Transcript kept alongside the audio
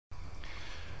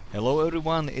Hello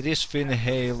everyone, it is Finn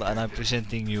Hale and I'm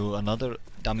presenting you another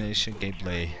Domination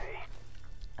gameplay.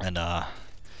 And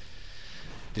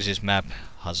this is map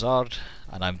Hazard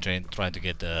and I'm trying to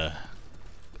get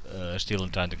still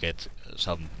trying to get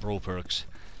some pro perks.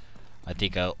 I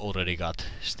think I already got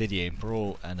Steady Aim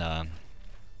Pro and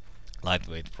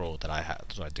Lightweight Pro that I had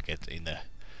tried to get in the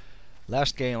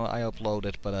last game I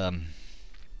uploaded, but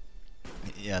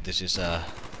yeah, this is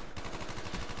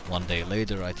one day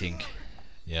later, I think.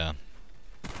 Yeah,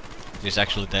 this is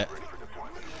actually the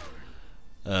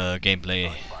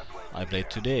gameplay I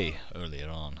played today earlier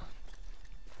on.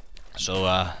 So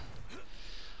I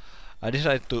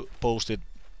decided to post it,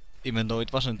 even though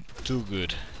it wasn't too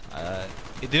good.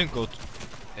 It didn't go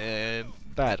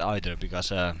bad either,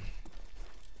 because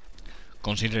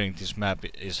considering this map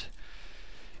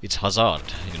it's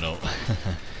Hazard, you know,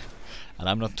 and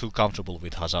I'm not too comfortable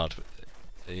with Hazard,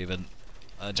 even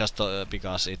just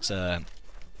because it's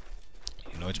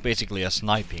you know, it's basically a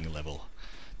sniping level.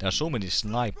 There are so many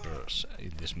snipers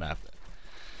in this map.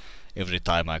 Every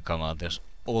time I come out, there's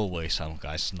always some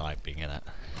guy sniping, and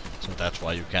so that's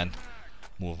why you can't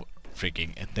move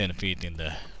freaking 10 feet in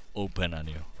the open, and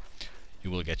you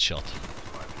will get shot.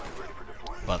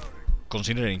 But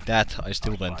considering that, I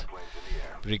still went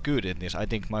pretty good in this. I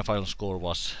think my final score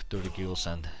was 30 kills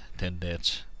and 10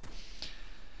 deaths.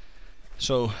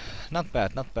 So not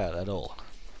bad at all.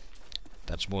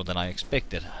 That's more than I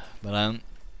expected. But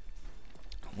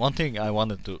one thing I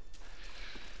wanted to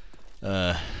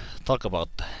talk about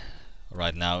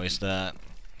right now is the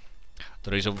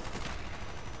reason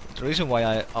why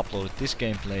I uploaded this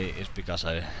gameplay is because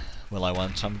I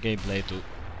want some gameplay to,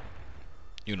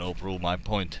 you know, prove my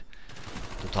point,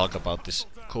 to talk about this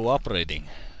cooperating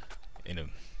in a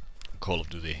Call of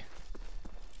Duty.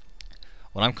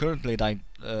 What I'm currently trying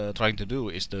to do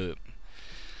is to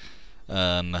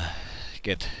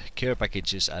get care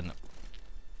packages and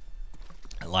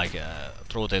like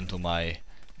throw them to my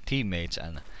teammates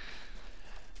and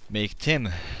make them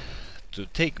to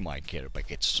take my care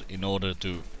package in order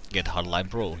to get Hardline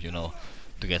Pro. You know,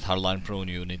 to get Hardline Pro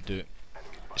you need to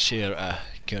share a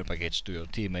care package to your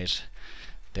teammates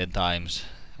 10 times,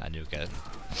 and you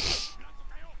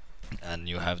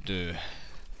have to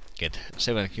get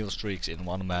 7 kill streaks in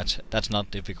one match. That's not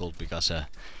difficult because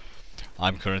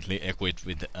I'm currently equipped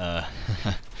with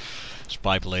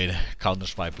spy blade, counter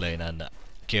spy blade and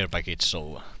care package,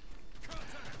 so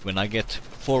when I get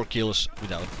 4 kills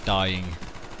without dying,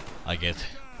 I get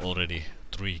already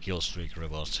 3 kill streak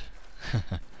rewards.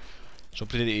 So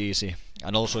pretty easy.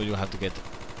 And also you have to get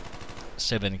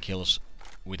 7 kills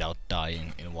without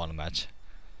dying in one match.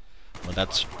 Well,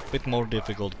 that's a bit more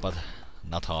difficult, but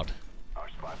not hard.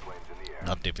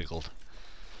 Not difficult.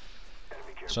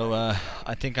 So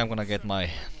I think I'm gonna get my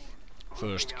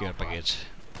first care package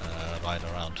right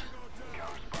around.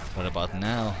 What about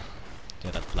now?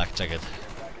 Yeah, that black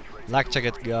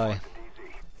jacket guy.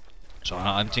 So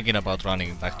now I'm thinking about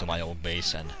running back to my own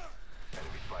base and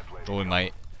throwing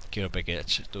my care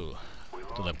package to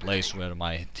the place where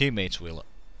my teammates will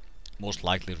most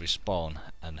likely respawn,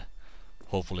 and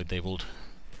hopefully they would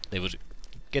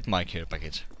get my care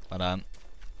package. But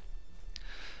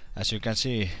as you can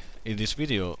see in this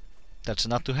video, that's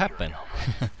not to happen.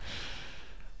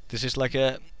 This is like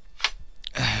a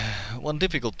one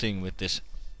difficult thing with this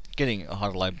getting a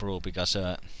Hardline Pro, because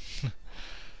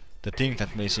the thing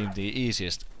that may seem the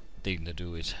easiest thing to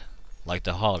do is like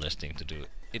the hardest thing to do.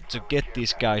 It's to get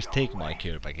these guys take my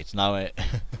care package. Now I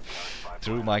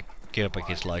threw my care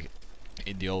package like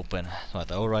in the open.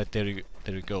 But alright, there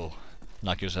you go.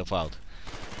 Knock yourself out.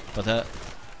 But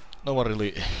no one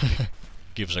really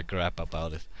gives a crap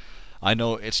about it. I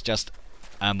know it's just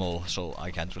ammo, so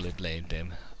I can't really blame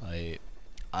them.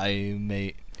 I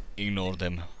may ignore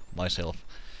them myself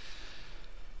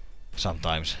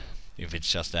sometimes if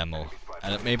it's just ammo,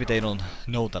 and maybe they don't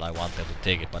know that I want them to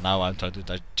take it, but now I'm trying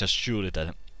to just shoot it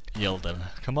and yell them,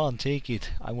 come on, take it,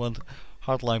 I want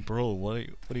Hardline Pro, what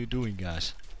are you doing,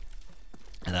 guys?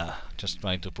 And just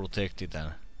trying to protect it,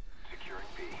 and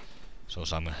so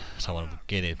someone would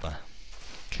get it, but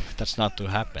that's not to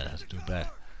happen. That's too bad.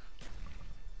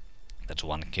 That's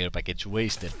one care package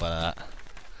wasted, but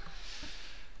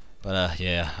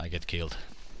yeah, I get killed.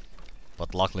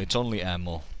 But luckily it's only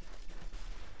ammo.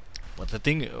 But the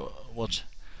thing what's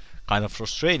kind of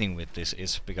frustrating with this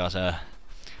is because I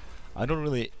don't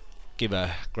really give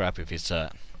a crap if it's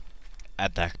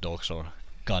attack dogs or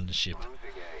gunship.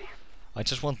 I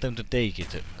just want them to take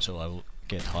it, so I will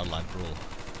get Hardline Pro.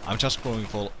 I'm just going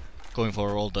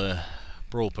for all the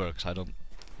pro perks. I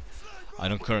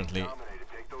don't currently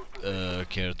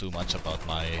care too much about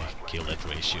my kill death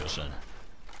ratios and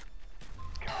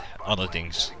other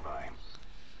things.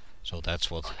 So that's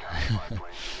what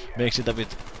makes it a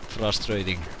bit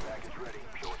frustrating.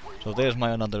 So there's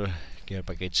my another care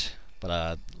package,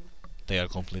 but they are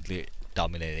completely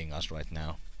dominating us right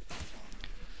now.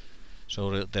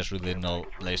 So there's really no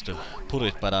place to put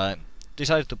it, but I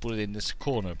decided to put it in this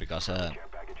corner because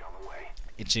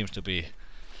it seems to be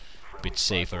a bit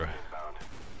safer.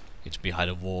 It's behind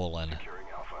a wall and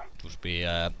it would be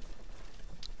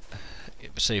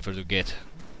safer to get.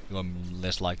 You're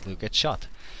less likely to get shot.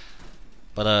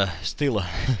 But still,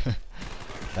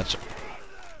 that's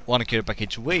one care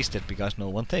package wasted because no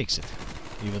one takes it.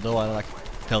 Even though I like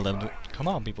tell them to, come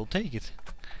on people, take it.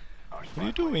 What are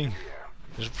you doing?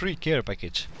 There's a free care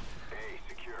package.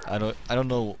 I don't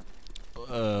know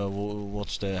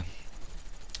what's the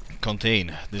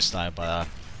contain this time, but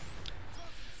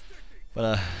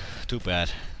too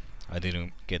bad I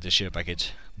didn't get the share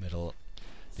package medal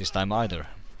this time either.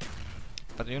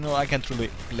 But you know, I can't really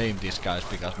blame these guys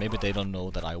because maybe they don't know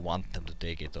that I want them to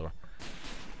take it, or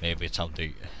maybe it's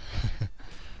something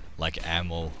like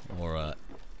ammo or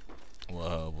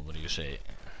what do you say,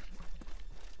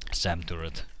 SAM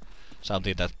turret,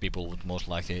 something that people would most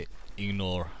likely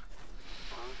ignore.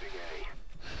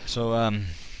 So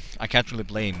I can't really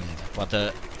blame it. But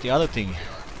the other thing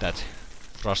that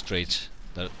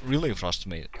really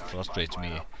frustrates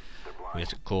me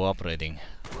with cooperating,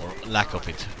 or lack of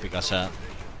it, because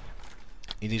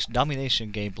in these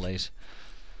domination gameplays,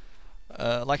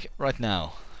 like right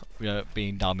now, we are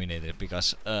being dominated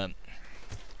because I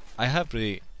have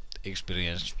pretty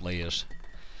experienced players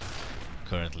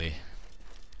currently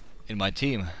in my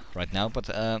team right now, but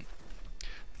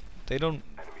they don't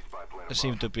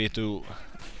seem to be too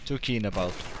keen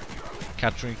about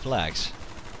capturing flags,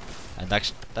 and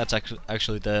that's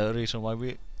actually the reason why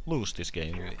we lose this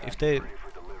game. If they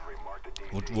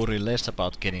would worry less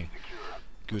about getting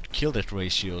good kill death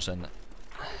ratios and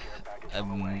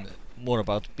more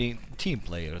about being team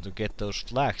player to get those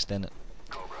flags, then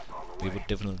we would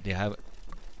definitely have,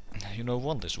 you know,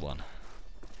 won this one.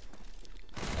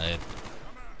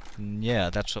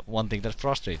 Yeah, that's one thing that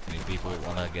frustrates me. People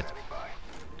wanna get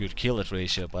good kill death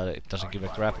ratio, but it doesn't give a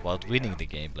crap about winning the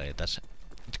gameplay. It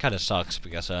kinda sucks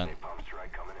because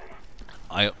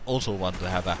I also want to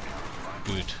have a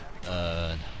good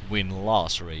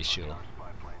win-loss ratio,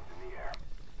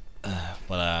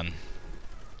 but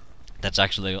that's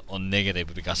actually on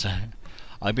negative because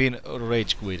I've been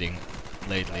rage quitting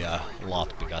lately a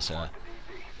lot because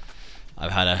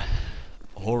I've had a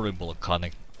horrible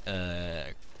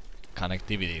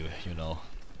connectivity, you know,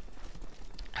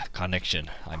 connection.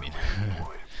 I mean,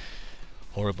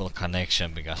 horrible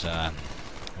connection because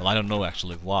well, I don't know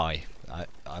actually why.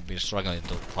 I've been struggling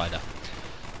to find a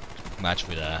match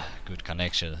with a good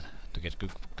connection to get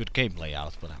good gameplay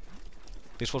out, but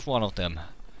this was one of them.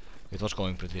 It was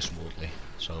going pretty smoothly,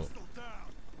 so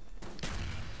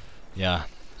yeah,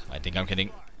 I think I'm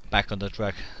getting back on the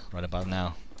track right about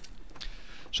now.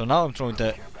 So now I'm throwing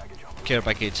the care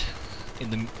package in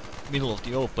the middle of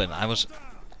the open. I was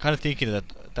kind of thinking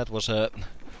that was a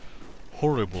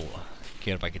horrible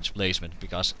care package placement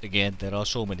because again there are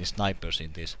so many snipers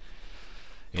in this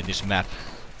map.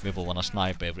 People wanna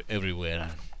snipe everywhere.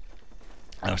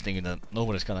 I was thinking that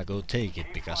nobody's gonna go take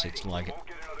it because it's like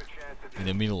in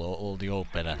the middle of all the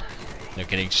open and they're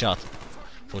getting shot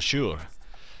for sure.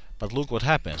 But look what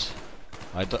happens.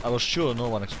 I was sure no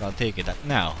one was gonna take it.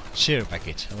 Now, share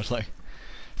package. I was like,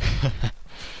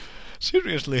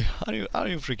 seriously? Are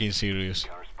you freaking serious?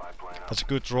 That's a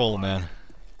good roll, man.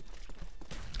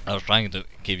 I was trying to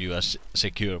give you a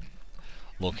secure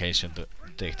location to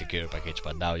take the care package,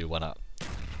 but now you wanna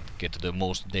get to the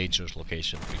most dangerous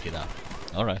location to pick it up.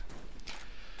 All right.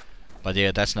 But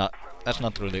yeah, that's not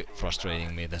really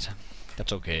frustrating me. That's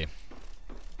okay,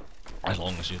 as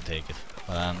long as you take it.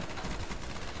 But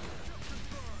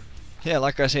yeah,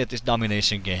 like I said, this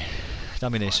domination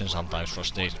sometimes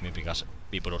frustrates me because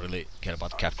people don't really care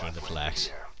about capturing the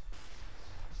flags.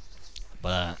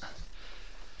 But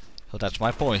so that's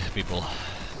my point, people.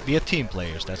 Be a team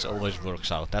players. That always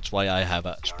works out. That's why I have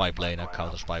a spy plane and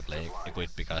counter spy plane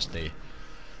equipped, because they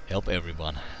help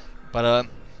everyone. But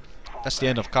that's the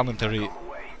end of commentary.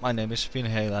 My name is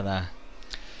Finhale, and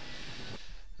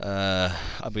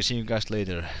I'll be seeing you guys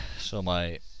later. So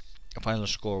my final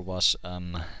score was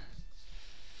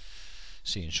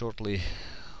seen shortly.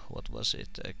 What was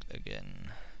it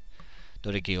again?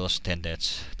 30 kills, 10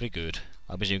 deaths. Pretty good.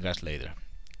 I'll be seeing you guys later.